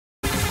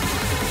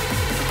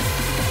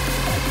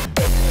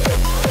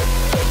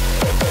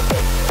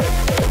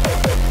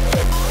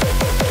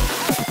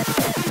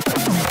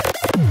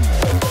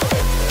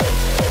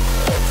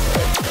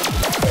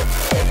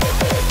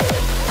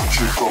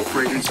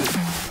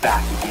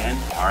back again.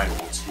 All right,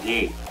 well,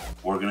 today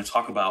we're going to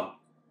talk about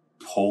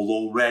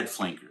Polo Red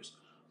flankers,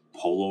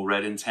 Polo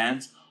Red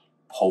Intense,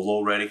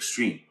 Polo Red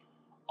Extreme.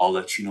 I'll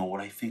let you know what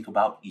I think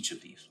about each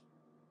of these.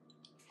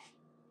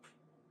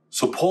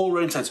 So Polo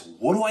Red Intense,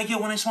 what do I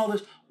get when I smell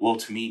this? Well,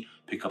 to me,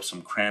 pick up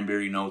some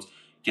cranberry notes,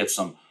 get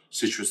some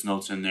citrus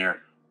notes in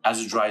there. As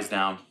it dries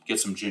down, get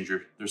some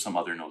ginger. There's some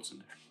other notes in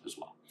there as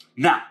well.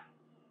 Now,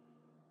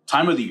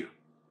 time of the year.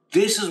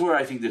 This is where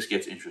I think this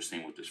gets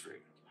interesting with this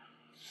fragrance.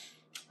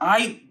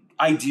 I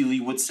ideally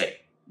would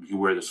say you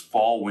wear this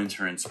fall,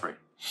 winter, and spring.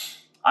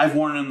 I've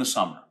worn it in the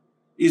summer.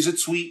 Is it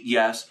sweet?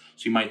 Yes.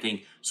 So you might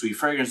think, sweet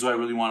fragrance, do I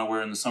really want to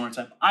wear it in the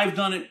summertime? I've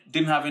done it,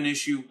 didn't have an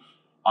issue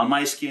on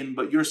my skin,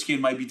 but your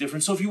skin might be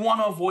different. So if you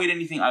want to avoid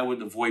anything, I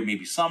would avoid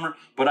maybe summer,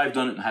 but I've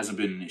done it and it hasn't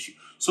been an issue.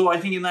 So I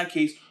think in that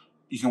case,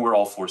 you can wear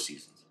all 4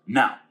 seasons.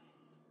 Now,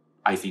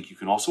 I think you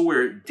can also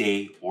wear it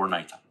day or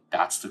nighttime.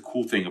 That's the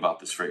cool thing about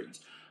this fragrance.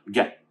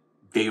 Again,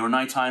 day or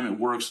nighttime, it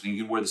works. And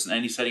you can wear this in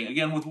any setting.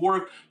 Again, with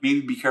work,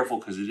 maybe be careful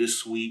because it is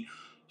sweet.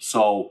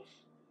 So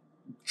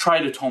try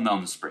to tone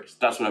down the sprays.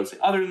 That's what I would say.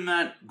 Other than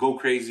that, go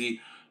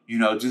crazy. You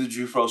know, do the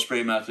Jufro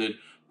spray method.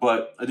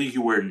 But I think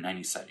you wear it in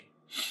any setting.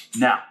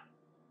 Now,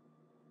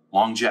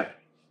 longevity.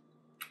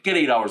 Get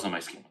 8 hours on my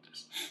skin with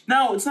this.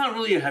 Now, it's not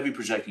really a heavy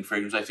projecting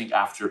fragrance. I think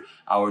after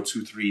hour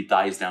 2, 3, it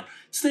dies down.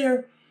 It's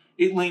there.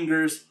 It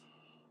lingers.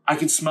 I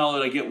can smell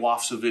it. I get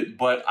wafts of it.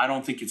 But I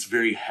don't think it's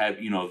very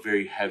heavy,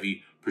 very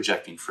heavy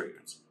projecting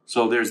fragrance.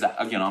 So there's that,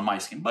 again, on my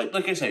skin. But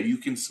like I said, you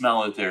can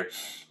smell it there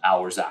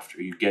hours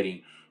after. You're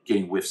getting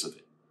whiffs of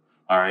it.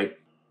 All right?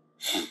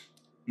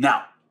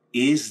 Now,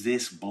 is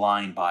this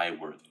blind buy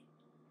worthy?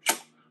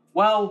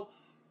 Well,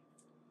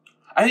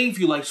 I think if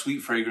you like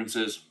sweet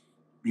fragrances,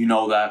 you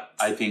know that.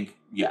 I think,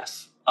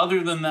 yes.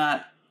 Other than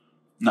that,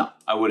 no,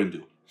 I wouldn't do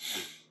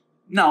it.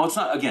 No, it's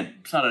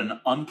not an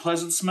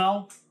unpleasant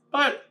smell,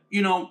 but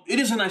it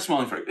is a nice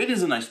smelling fragrance. It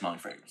is a nice smelling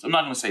fragrance. I'm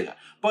not going to say that.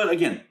 But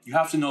again, you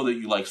have to know that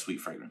you like sweet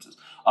fragrances.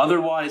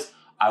 Otherwise,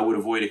 I would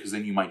avoid it because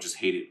then you might just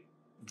hate it.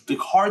 The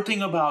hard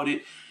thing about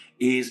it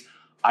is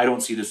I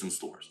don't see this in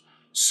stores.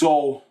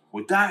 So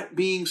with that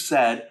being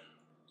said,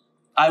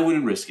 I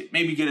wouldn't risk it.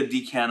 Maybe get a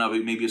decant of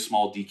it, maybe a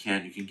small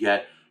decant you can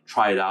get,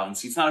 try it out and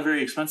see. It's not a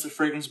very expensive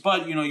fragrance,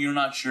 but you're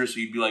not sure. So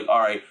you'd be like, all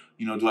right,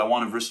 do I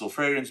want a versatile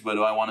fragrance, but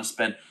do I want to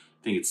spend,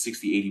 I think it's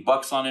 60, 80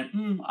 bucks on it?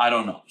 I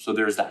don't know. So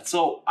there's that.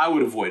 So I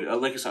would avoid it.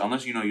 Like I said,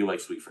 unless you like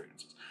sweet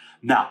fragrances.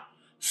 Now,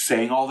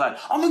 saying all that,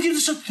 I'm going to give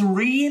this a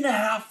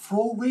 3.5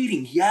 pro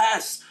rating.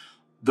 Yes,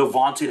 the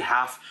vaunted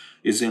half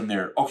is in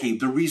there. Okay,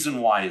 the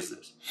reason why is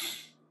this.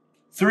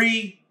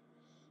 3,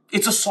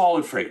 it's a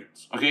solid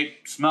fragrance, okay?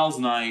 Smells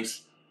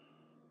nice.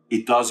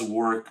 It does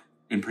work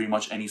in pretty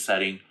much any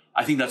setting.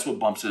 I think that's what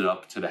bumps it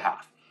up to the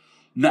half.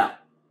 Now,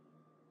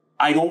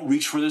 I don't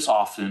reach for this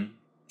often.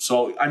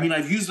 So,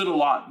 I've used it a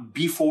lot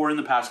before in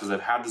the past because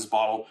I've had this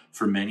bottle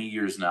for many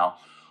years now.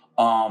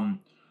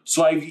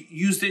 So I've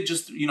used it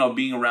just,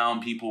 being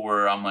around people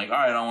where I'm like, all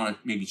right, I want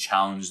to maybe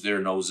challenge their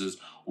noses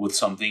with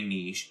something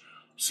niche.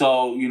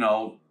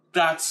 So,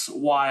 that's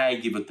why I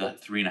give it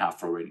that 3.5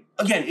 pro rating.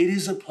 Again, it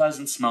is a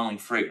pleasant smelling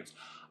fragrance.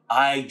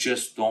 I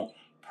just don't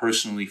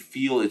personally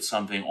feel it's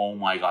something, oh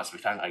my God,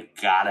 spectacular. I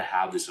gotta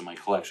have this in my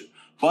collection.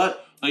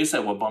 But like I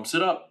said, what bumps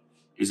it up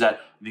is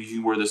that you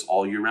can wear this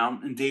all year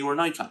round in day or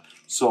nighttime.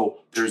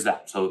 So there's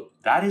that. So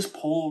that is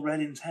Polo Red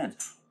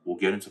Intense. We'll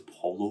get into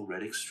Polo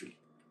Red Extreme.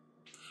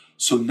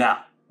 So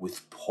now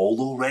with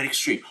Polo Red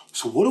Extreme,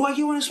 so what do I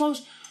get when I smell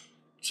this?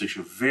 It's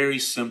actually a very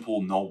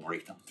simple note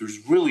breakdown.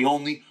 There's really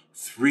only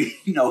 3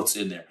 notes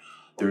in there.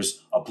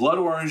 There's a blood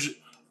orange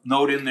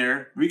note in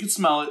there where you can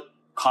smell it.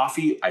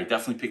 Coffee, I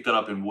definitely picked that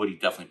up, and woody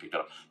definitely picked that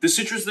up. The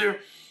citrus there,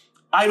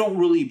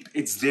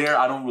 it's there.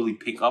 I don't really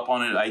pick up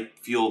on it. I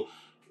feel,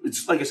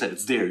 it's like I said,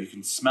 it's there. You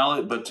can smell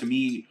it, but to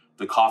me,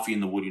 the coffee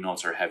and the woody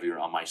notes are heavier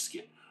on my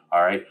skin.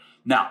 All right.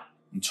 Now,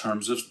 in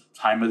terms of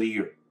time of the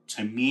year,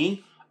 to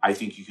me, I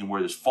think you can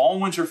wear this fall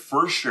and winter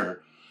for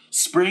sure.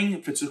 Spring,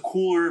 if it's a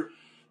cooler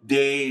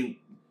day,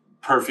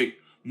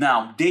 perfect.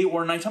 Now, day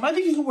or nighttime, I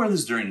think you can wear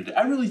this during the day.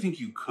 I really think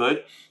you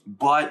could,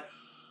 but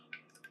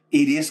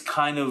it is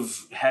kind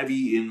of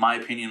heavy in my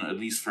opinion, at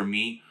least for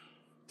me.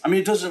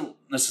 It doesn't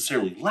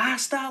necessarily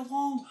last that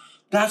long.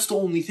 That's the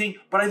only thing,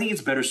 but I think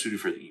it's better suited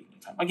for the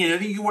evening time. Again, I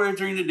think you can wear it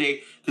during the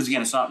day because,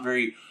 again, it's not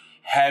very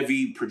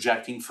heavy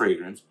projecting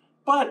fragrance,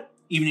 but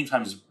evening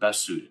time is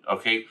best suited,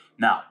 okay?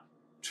 Now,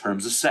 in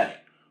terms of setting,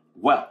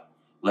 well,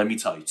 let me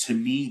tell you, to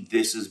me,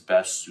 this is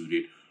best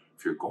suited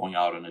if you're going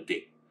out on a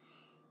date.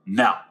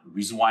 Now, the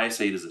reason why I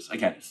say it is this.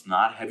 Again, it's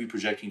not heavy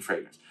projecting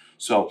fragrance.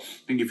 So I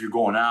think if you're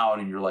going out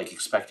and you're like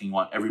expecting you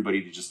want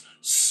everybody to just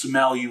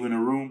smell you in a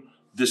room,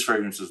 this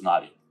fragrance is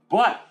not it.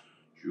 But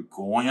if you're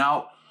going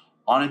out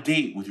on a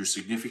date with your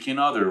significant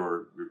other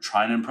or you're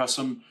trying to impress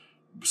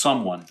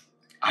someone,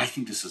 I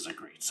think this is a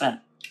great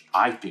scent.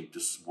 I think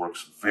this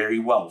works very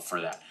well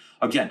for that.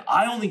 Again,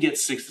 I only get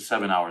 6 to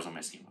 7 hours on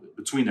my skin with it.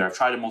 Between there, I've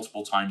tried it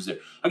multiple times there.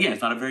 Again,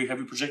 it's not a very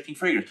heavy projecting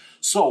fragrance.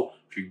 So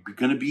if you're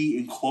going to be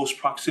in close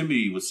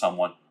proximity with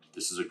someone,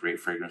 this is a great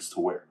fragrance to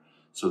wear.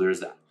 So there's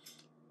that.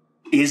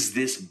 Is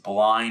this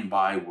blind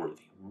buy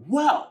worthy?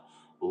 Well,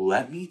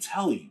 let me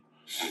tell you.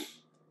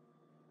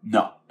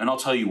 No, and I'll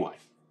tell you why.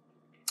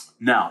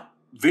 Now,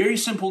 very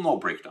simple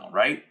note breakdown,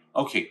 right?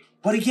 Okay,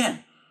 but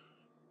again,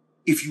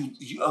 if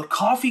a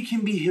coffee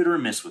can be hit or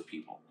miss with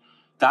people.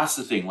 That's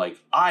the thing. Like,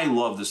 I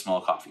love the smell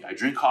of coffee. I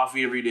drink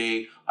coffee every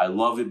day. I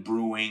love it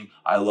brewing.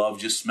 I love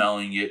just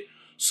smelling it.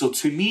 So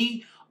to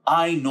me,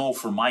 I know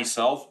for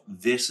myself,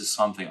 this is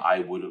something I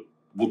would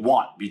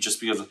want. Just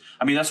because,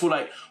 I mean, that's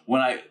what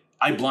when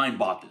I blind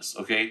bought this,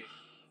 okay?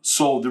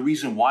 So the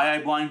reason why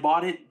I blind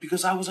bought it,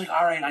 because I was like,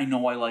 all right, I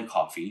know I like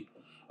coffee.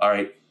 All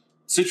right,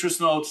 citrus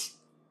notes.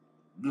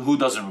 Who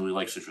doesn't really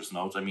like citrus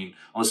notes? I mean,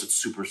 unless it's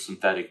super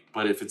synthetic,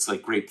 but if it's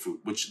like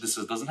grapefruit, which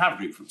doesn't have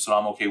grapefruit, so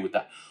I'm okay with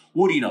that.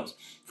 Woody notes.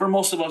 For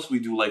most of us, we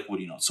do like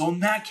woody notes. So in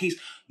that case,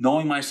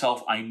 knowing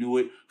myself, I knew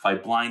it. If I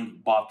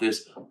blind bought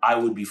this, I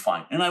would be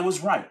fine. And I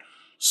was right.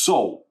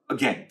 So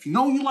again, if you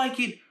know you like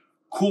it,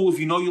 cool. If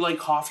you know you like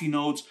coffee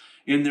notes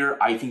in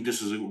there, I think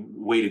this is a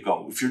way to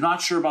go. If you're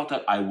not sure about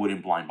that, I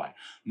wouldn't blind buy.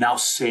 Now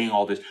saying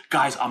all this,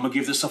 guys, I'm going to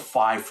give this a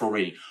 5 Fro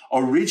rating.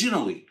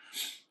 Originally,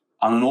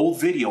 on an old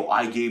video,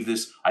 I gave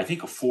this, I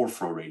think, a 4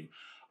 Fro rating.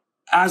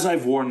 As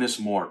I've worn this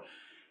more,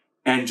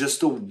 and just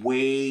the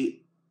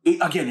way,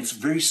 again, it's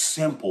very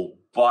simple,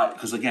 but,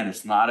 because again,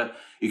 it's not an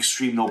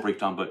extreme note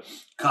breakdown, but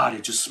God,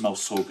 it just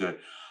smells so good.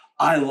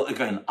 I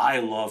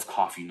love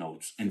coffee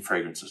notes and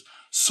fragrances.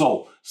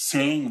 So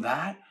saying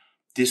that,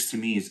 this to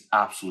me is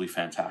absolutely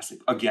fantastic.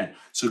 Again,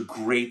 it's a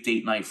great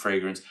date night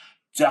fragrance,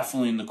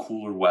 definitely in the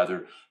cooler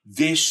weather.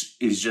 This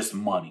is just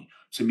money.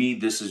 To me,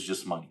 this is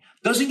just money.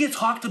 Doesn't get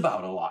talked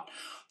about a lot.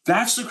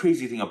 That's the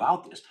crazy thing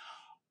about this.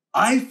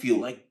 I feel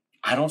like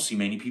I don't see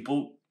many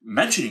people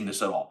mentioning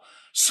this at all.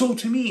 So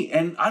to me,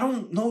 and I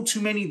don't know too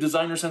many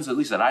designer scents, at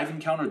least that I've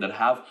encountered, that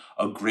have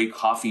a great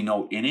coffee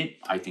note in it.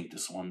 I think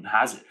this one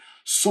has it.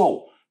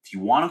 So if you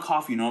want a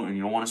coffee note and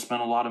you don't want to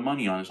spend a lot of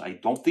money on this, I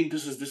don't think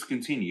this is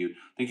discontinued.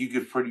 I think you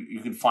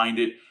could find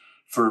it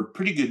for a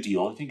pretty good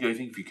deal. I think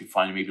if you could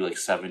find it maybe like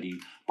 $70,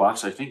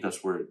 I think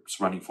that's where it's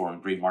running for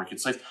on great market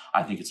sites.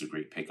 I think it's a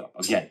great pickup.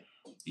 Again,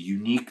 the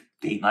unique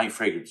date night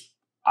fragrance.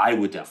 I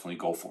would definitely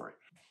go for it.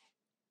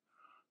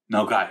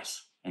 Now,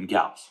 guys and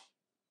gals,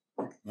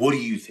 what do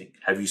you think?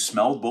 Have you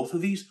smelled both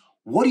of these?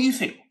 What do you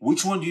think?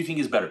 Which one do you think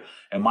is better?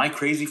 Am I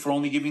crazy for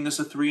only giving this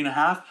a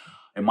 3.5?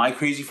 Am I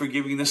crazy for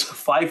giving this a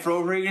 5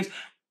 Fro fragrance?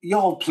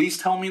 Y'all, please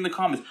tell me in the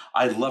comments.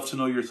 I'd love to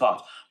know your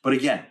thoughts. But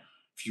again,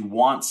 if you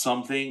want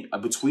something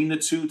between the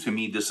two, to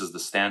me, this is the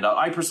standout.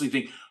 I personally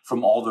think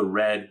from all the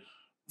red,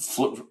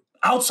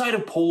 outside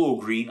of Polo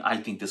Green, I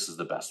think this is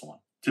the best one,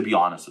 to be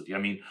honest with you. I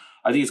mean,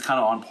 I think it's kind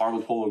of on par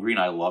with Polo Green.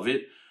 I love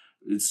it.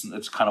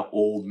 It's kind of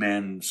old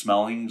man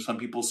smelling, some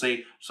people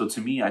say. So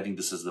to me, I think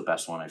this is the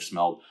best one I've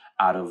smelled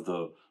out of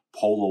the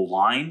Polo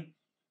line.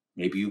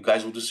 Maybe you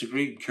guys will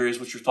disagree. I'm curious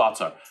what your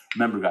thoughts are.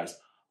 Remember, guys,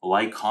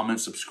 like, comment,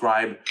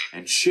 subscribe,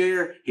 and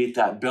share. Hit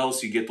that bell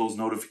so you get those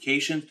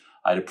notifications.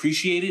 I'd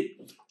appreciate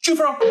it. Chew,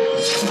 bro.